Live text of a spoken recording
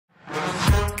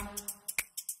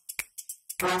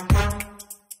Can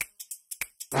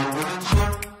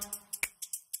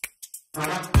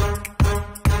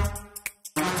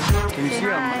you see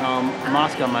a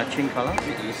mask on my chin color?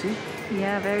 You see?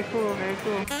 Yeah, very cool, very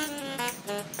cool.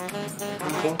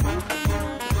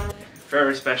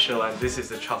 Very special, and this is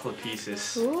the chocolate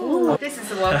pieces. Ooh. This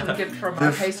is a welcome gift from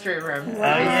our pastry room. We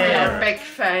yeah. are a big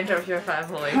fan of your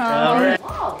family.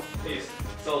 Wow. Yes.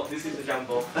 So this is the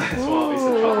jumbo as well. It's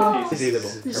the chocolate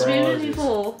pieces. It's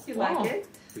beautiful. You like it?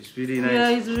 It's really nice. Yeah,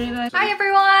 it's really nice. Hi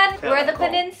everyone! We're at the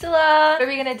Peninsula. What are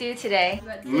we gonna do today?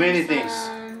 Many things.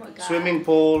 Swimming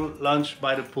pool, lunch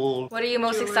by the pool. What are you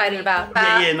most excited about?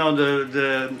 No,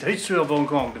 the history of Hong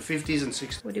Kong, the 50s and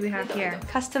 60s. What do we have here?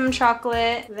 Custom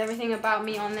chocolate with everything about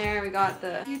me on there. We got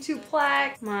the YouTube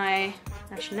plaque, my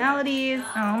nationalities,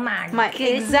 Oh my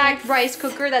exact rice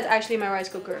cooker. That's actually my rice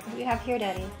cooker. What do we have here,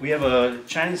 Daddy? We have a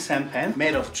Chinese sampan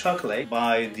made of chocolate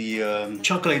by the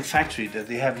chocolate factory that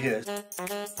they have here.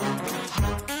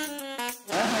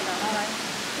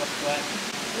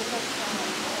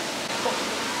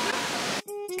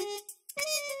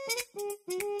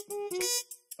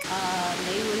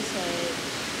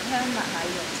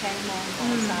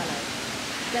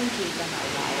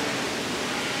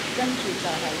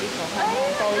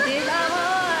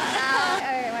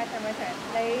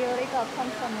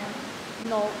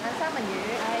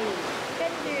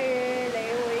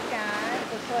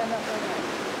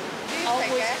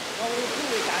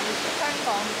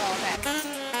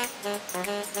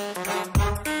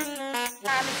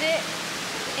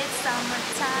 It's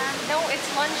summertime. No, it's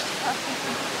lunchtime.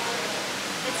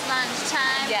 It's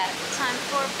lunchtime. Yes. Time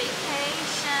for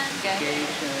vacation.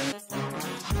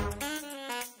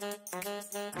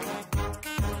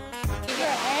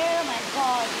 Oh my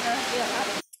god.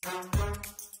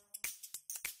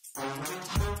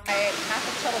 I ate half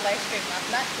a shot of ice cream last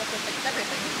night just to fix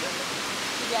everything.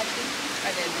 Did you actually?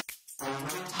 I did.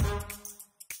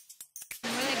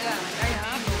 Really good. Very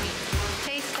happy.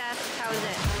 Taste test. How is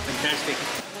it? Fantastic.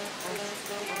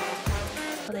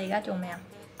 我哋而家做咩啊？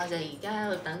我哋而家喺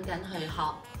度等緊去學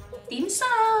點心。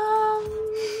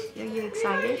Are you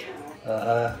excited?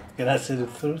 Can I say the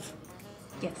truth?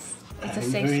 Yes. It's a I'm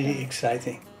safe really space.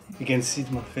 exciting. You can see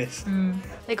my face.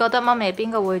 你覺得媽咪邊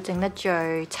個會整得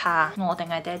最差？我定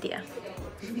係爹哋啊？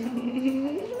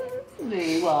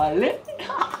你話咧？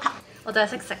我就係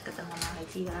識食㗎咋，媽媽你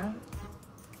知㗎。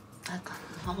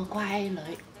我個乖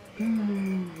女。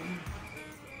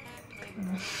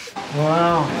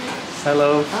Wow.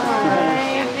 Hello.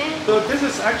 Hi. So this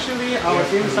is actually our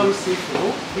dim sum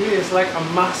seafood. He is like a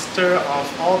master of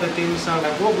all the dim sum.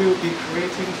 Like what we will be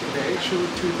creating today, two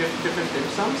different dim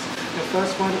sums. The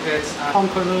first one is Hong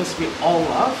Kongers we all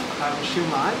love, Siew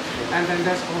Mai, and then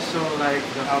there's also like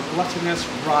the glutinous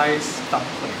rice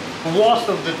dumpling. Worst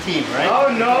of the team, right? Oh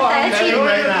no, I'm Actually, sure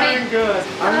right you're now. doing good.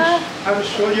 I'm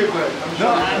sure you're good. I'm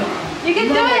sure you're good. You can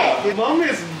do it! Mom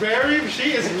is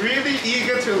she is really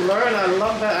eager to learn. I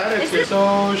love that attitude.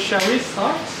 So shall we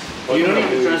start? You don't need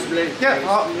to translate. Yeah.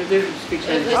 You speak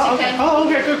Chinese. Oh, okay. Oh,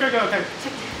 okay, good, okay.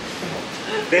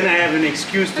 Then I have an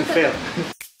excuse to fail.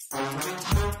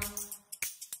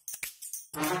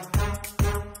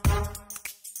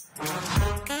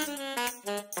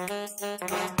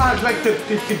 Like to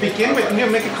begin with, you need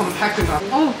to make it compact enough.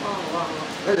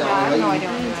 Yeah, I have no idea.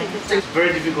 It's a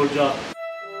very difficult job.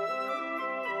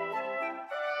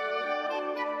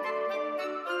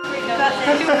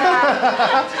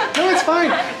 No, it's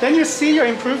fine. Then you see your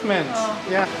improvements.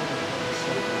 Yeah.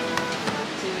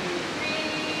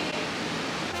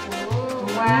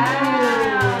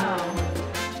 Wow.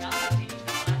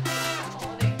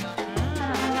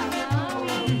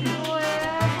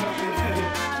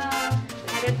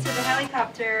 Headed to the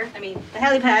helicopter. I mean, the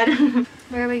helipad.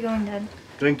 Where are we going, Dad?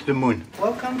 Going to the moon.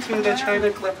 Welcome to the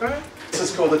China Clipper. This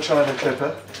is called the China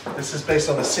Clipper. This is based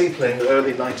on a seaplane in the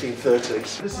early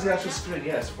 1930s. This is the actual screen,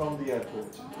 yes, from the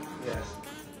airport. Yes,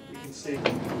 you can see.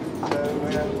 So,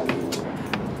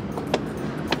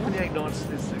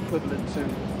 is equivalent to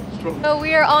strong. So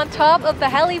we are on top of the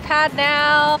helipad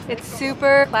now. It's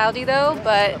super cloudy though,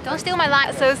 but Don't steal my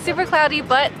line. so it's super cloudy,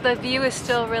 but the view is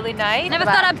still really nice. Never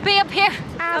thought I'd be up here.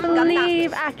 I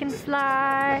believe I can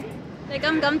fly.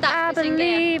 I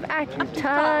believe I can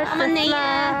touch the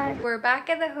fly. We're back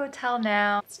at the hotel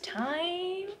now. It's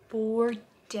time for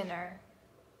dinner.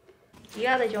 而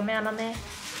家你做咩啊，媽咪？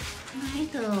喺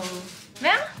度咩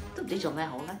啊？都唔知做咩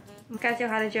好咧。介紹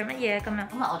下你着乜嘢今日？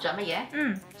咁啊，我着乜嘢？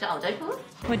着牛仔褲。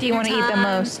 What do you want to eat the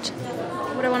most?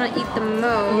 What do I want to eat the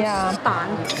most? Yeah. Span.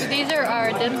 So these are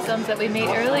our dim sums that we made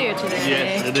earlier today.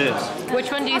 Yes, it is.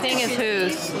 Which one do you think is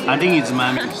whose? I think it's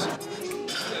Mommy's.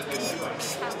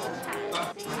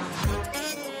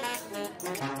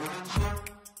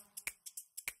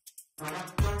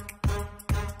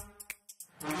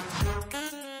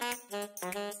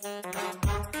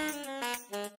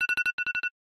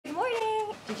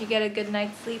 Did you get a good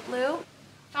night's sleep, Lou?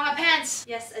 Found my pants!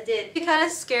 Yes, I did. You kind of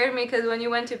scared me because when you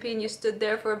went to pee and you stood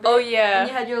there for a bit. Oh yeah. And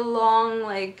you had your long,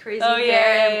 like, crazy Oh, hair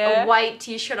yeah, and yeah. a white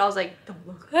t-shirt. I was like, don't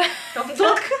look. Don't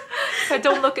look. So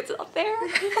don't look, it's up there.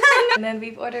 And then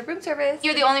we've ordered room service.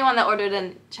 You're the only one that ordered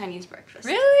a Chinese breakfast.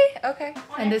 Really? Okay.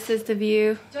 And this is the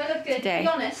view. Do I look good? Today. Be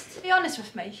honest. Be honest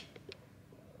with me.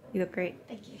 You look great.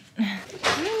 Thank you.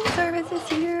 Room service is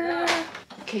here.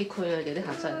 崎嶇啊，有啲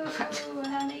客人。Oh,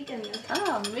 how Megan.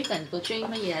 啊 ，Megan 個中意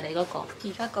乜嘢啊？你嗰個？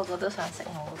而家個個都想食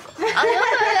我嗰個。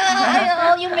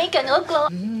我要 Megan 嗰個。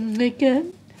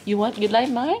Megan, you like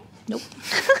mine? Nope.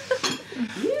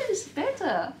 Yes,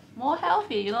 better, more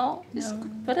healthy, you know. It's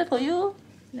better for you.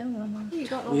 No, Mama.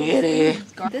 Really?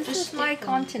 This is my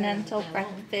continental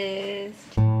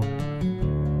breakfast.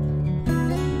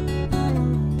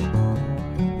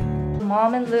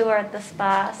 Mom and Lou are at the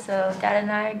spa, so Dad and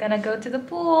I are gonna go to the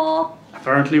pool.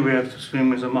 Apparently we have to swim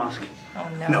with a mask. Oh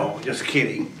no. No, just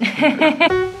kidding.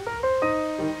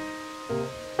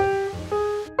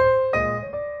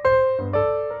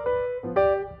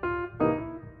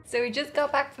 So we just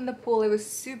got back from the pool. It was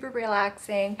super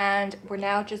relaxing, and we're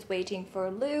now just waiting for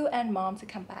Lou and Mom to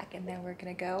come back, and then we're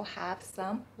gonna go have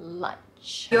some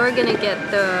lunch. You're gonna get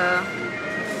the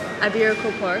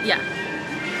Iberico pork. Yeah.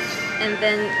 And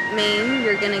then main,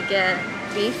 you're gonna get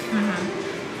beef.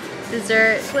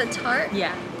 Dessert, split tart.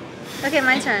 Yeah. Okay,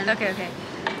 my turn. Okay.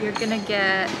 You're gonna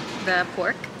get the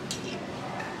pork.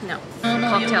 No. No,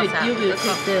 Cocktail salad. you will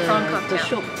take the prawn cocktail.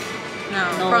 soup. No.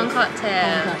 No. Prawn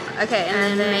cocktail. Prawn Okay,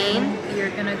 and then main. You're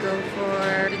gonna go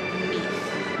for beef.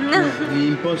 The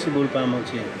impossible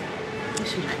parmentier.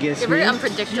 Guess You're very me?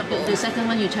 unpredictable. The second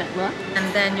one you check what? And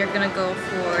then you're gonna go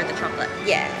for the chocolate.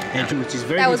 Yeah. Which is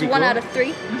very That was difficult. 1 out of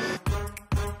 3.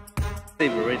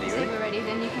 Save already, Save right? already,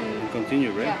 then you can.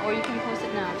 Continue, right? Yeah, or you can post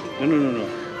it now if you No.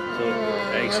 So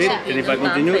I exit, and if I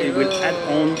continue, it will add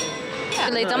on.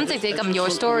 你咁直接撳 your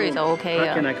story 就 OK How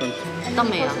啊 can。I continue? 得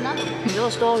未啊？咗個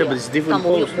story So, but it's different 但冇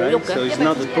post, 冇 right? 喐 So 嘅。 it's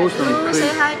not the post on the Say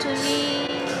screen. hi to me.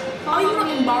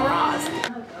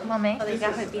 Mommy, 我哋而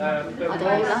家去邊啊？我哋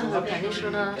而家去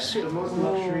Peninsula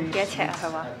Hotel。幾多尺啊？佢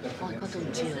話我而家都唔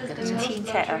知啊，幾多錢？ 5000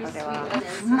尺啊！佢哋話。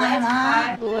唔係嘛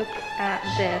 ？Look at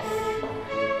this.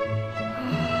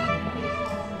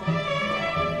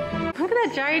 Look at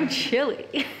that giant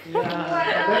chili.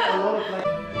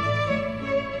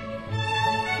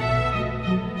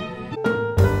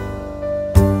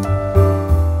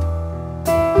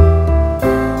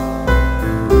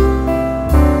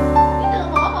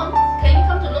 Can you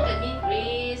come to look at me,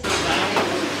 please？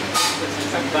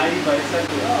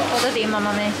 覺得點啊，媽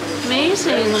咪？美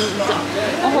成，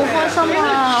我好開心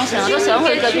啊！我成日都想去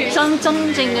嘅真正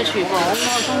嘅廚房啊，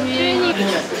終於。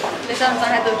你想唔想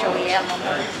喺度做嘢啊，媽咪？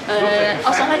我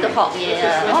想喺度學嘢啊。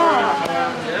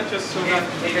 Just so that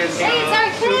it is our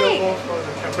cake. suitable for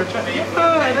the temperature.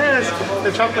 Oh, it is!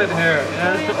 The chocolate here.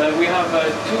 Yeah. We have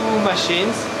 2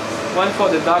 machines. One for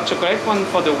the dark chocolate, one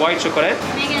for the white chocolate.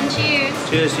 Megan, cheers.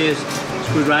 Cheers.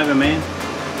 Screwdriver, man.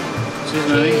 Cheers,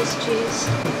 mommy. Cheers.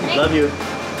 Love you.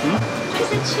 I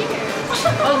said cheers.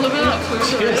 Oh, we're not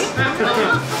Cheers.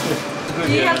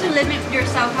 Do you have to limit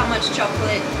yourself how much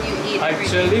chocolate you eat every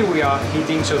day? Actually, we are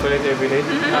eating chocolate every day.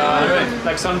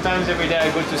 Like sometimes every day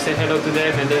I go to say hello to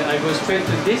them and then I go straight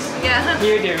to this. Yeah.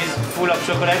 Here there is full of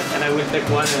chocolate and I will take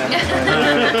one. And Do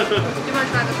you want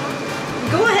to try this one?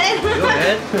 Go ahead. Go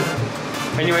ahead.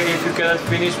 anyway, if you cannot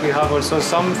finish, we have also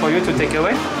some for you to take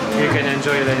away. You can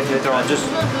enjoy it later on. Just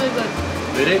Not very good.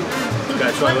 ready?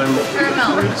 Gotta try one more.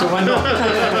 Caramel. So one more.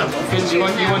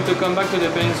 you want to come back to the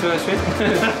Peninsula Suite?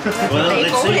 Well,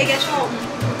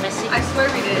 let's see. I swear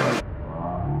we did.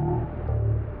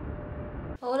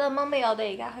 好啦，媽咪，我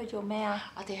哋而家去做咩啊？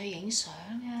我哋去影相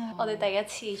啊！我哋第一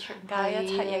次全家一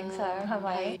齊影相，係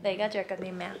咪？你而家着緊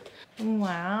啲咩啊？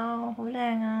哇，好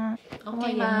靚啊！可唔可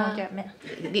以影我着咩啊？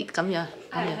呢咁樣，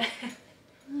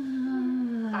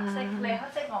白色，你黑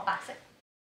色，我白色。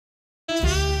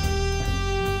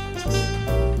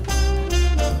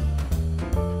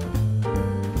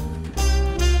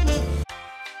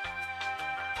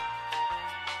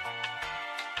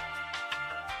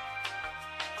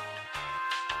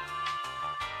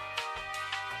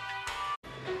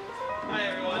Hi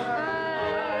everyone.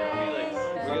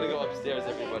 We're gonna go upstairs,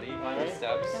 everybody.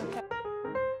 Steps.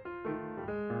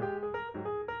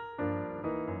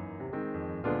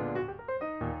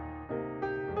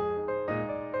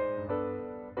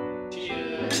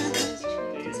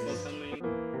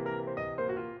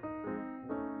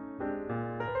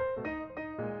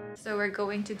 So we're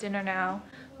going to dinner now.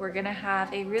 We're gonna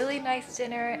have a really nice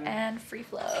dinner and free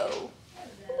flow.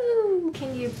 Woo.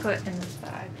 can you put in this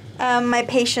bag? My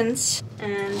patience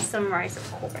and some rice,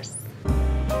 of course.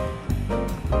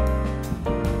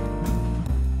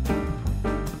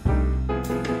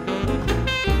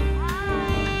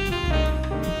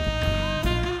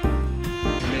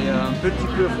 Mais un petit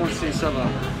peu foncé, ça va.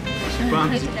 C'est pas un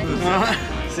petit peu.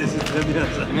 C'est très bien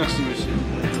ça. Merci monsieur.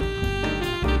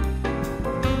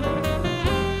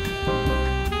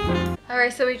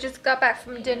 Alright, so we just got back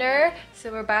from dinner,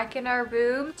 so we're back in our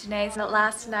room. Tonight's the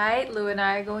last night. Lou and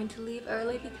I are going to leave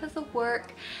early because of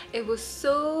work. It was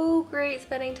so great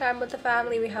spending time with the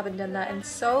family. We haven't done that in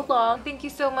so long. Thank you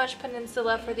so much,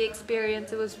 Peninsula, for the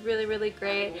experience. It was really, really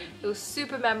great. It was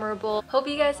super memorable. Hope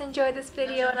you guys enjoyed this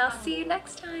video, and I'll see you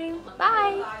next time.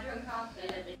 Bye!